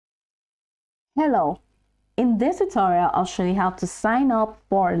Hello, in this tutorial, I'll show you how to sign up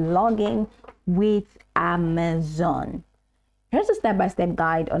for login with Amazon. Here's a step-by-step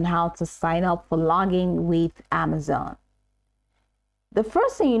guide on how to sign up for login with Amazon. The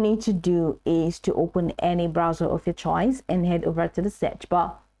first thing you need to do is to open any browser of your choice and head over to the search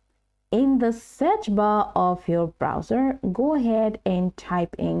bar. In the search bar of your browser, go ahead and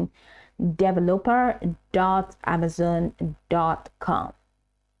type in developer.amazon.com.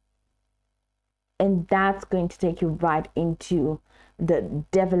 And that's going to take you right into the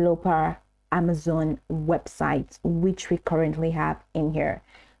developer Amazon website, which we currently have in here.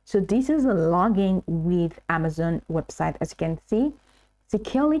 So this is a login with Amazon website. As you can see,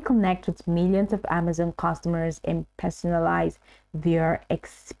 securely connect with millions of Amazon customers and personalize their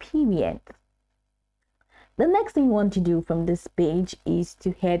experience. The next thing you want to do from this page is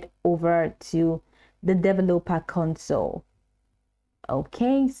to head over to the developer console.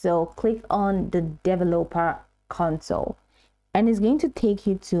 Okay, so click on the developer console and it's going to take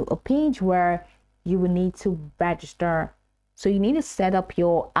you to a page where you will need to register. So you need to set up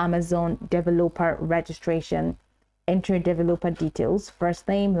your Amazon developer registration, enter developer details, first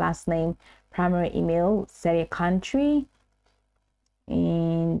name, last name, primary email, set your country,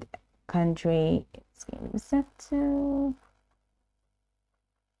 and country it's going to be set to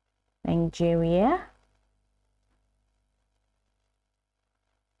Nigeria.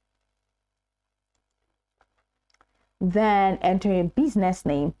 Then enter your business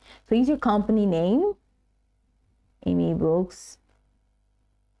name. So use your company name, Amy Books.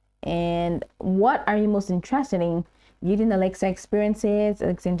 And what are you most interested in? Using Alexa experiences,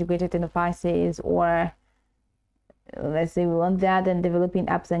 Alexa integrated devices, or let's say we want that, and developing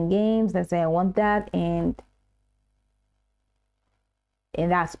apps and games. Let's say I want that, and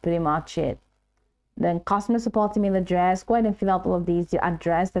that's pretty much it. Then customer support email address. Go ahead and fill out all of these. Your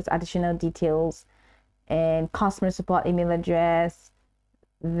address, that's additional details. And customer support email address.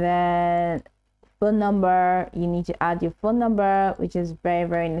 Then phone number, you need to add your phone number, which is very,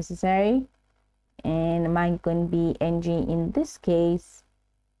 very necessary. And mine going to be NG in this case.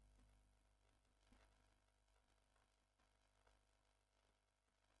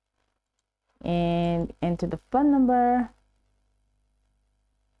 And enter the phone number.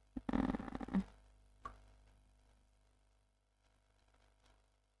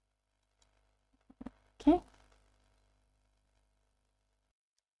 Okay.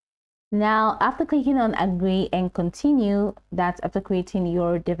 Now, after clicking on agree and continue, that's after creating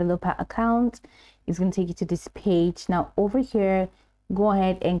your developer account, it's going to take you to this page. Now, over here, go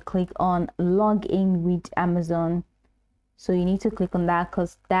ahead and click on log in with Amazon. So you need to click on that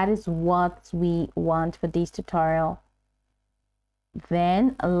because that is what we want for this tutorial.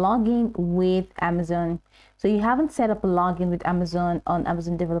 Then log in with Amazon. So you haven't set up a login with Amazon on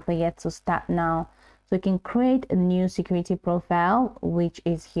Amazon Developer yet, so start now. So you can create a new security profile, which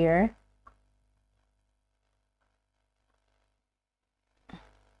is here.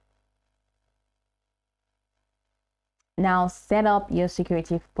 Now set up your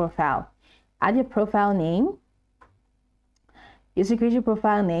security profile. Add your profile name, your security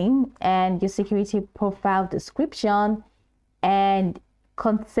profile name, and your security profile description, and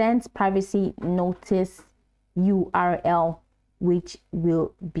consent privacy notice URL, which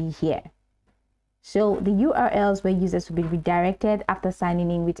will be here. So the URLs where users will be redirected after signing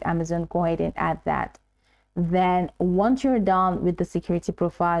in with Amazon, go ahead and add that. Then once you're done with the security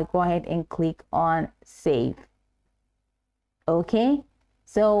profile, go ahead and click on save. Okay,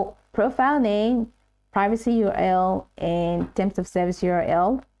 so profile name, privacy URL, and terms of service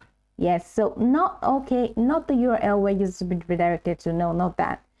URL. Yes, so not the URL where users will be redirected to. No, not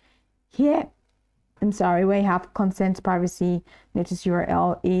that. Here, I'm sorry, where you have consent privacy notice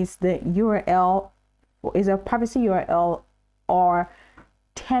URL is the URL, is a privacy URL or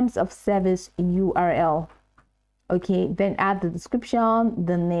terms of service URL. Okay, then add the description,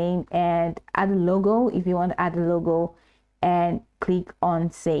 the name, and add a logo if you want to add a logo, and click on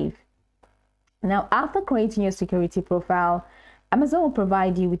save. Now, after creating your security profile, Amazon will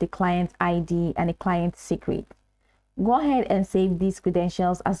provide you with a client ID and a client secret. Go ahead and save these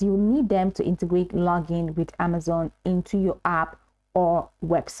credentials as you will need them to integrate login with Amazon into your app or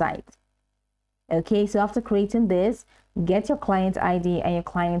website. Okay, so after creating this, get your client ID and your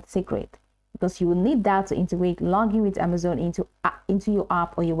client secret, because you will need that to integrate login with Amazon into your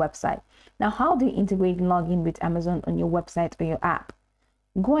app or your website. Now, how do you integrate login with Amazon on your website or your app?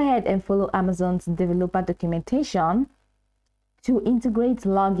 Go ahead and follow Amazon's developer documentation to integrate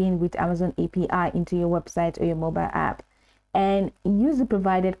login with Amazon API into your website or your mobile app. and use the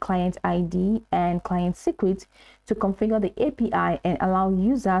provided client ID and client secret to configure the API and allow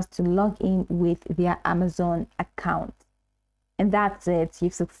users to log in with their Amazon account. And that's it.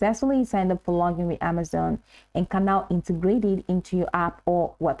 You've successfully signed up for login with Amazon and can now integrate it into your app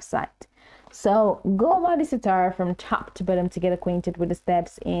or website. So go over this tutorial from top to bottom to get acquainted with the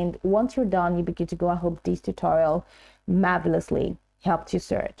steps. And once you're done, you'll be good to go. I hope this tutorial marvelously helped you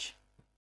search.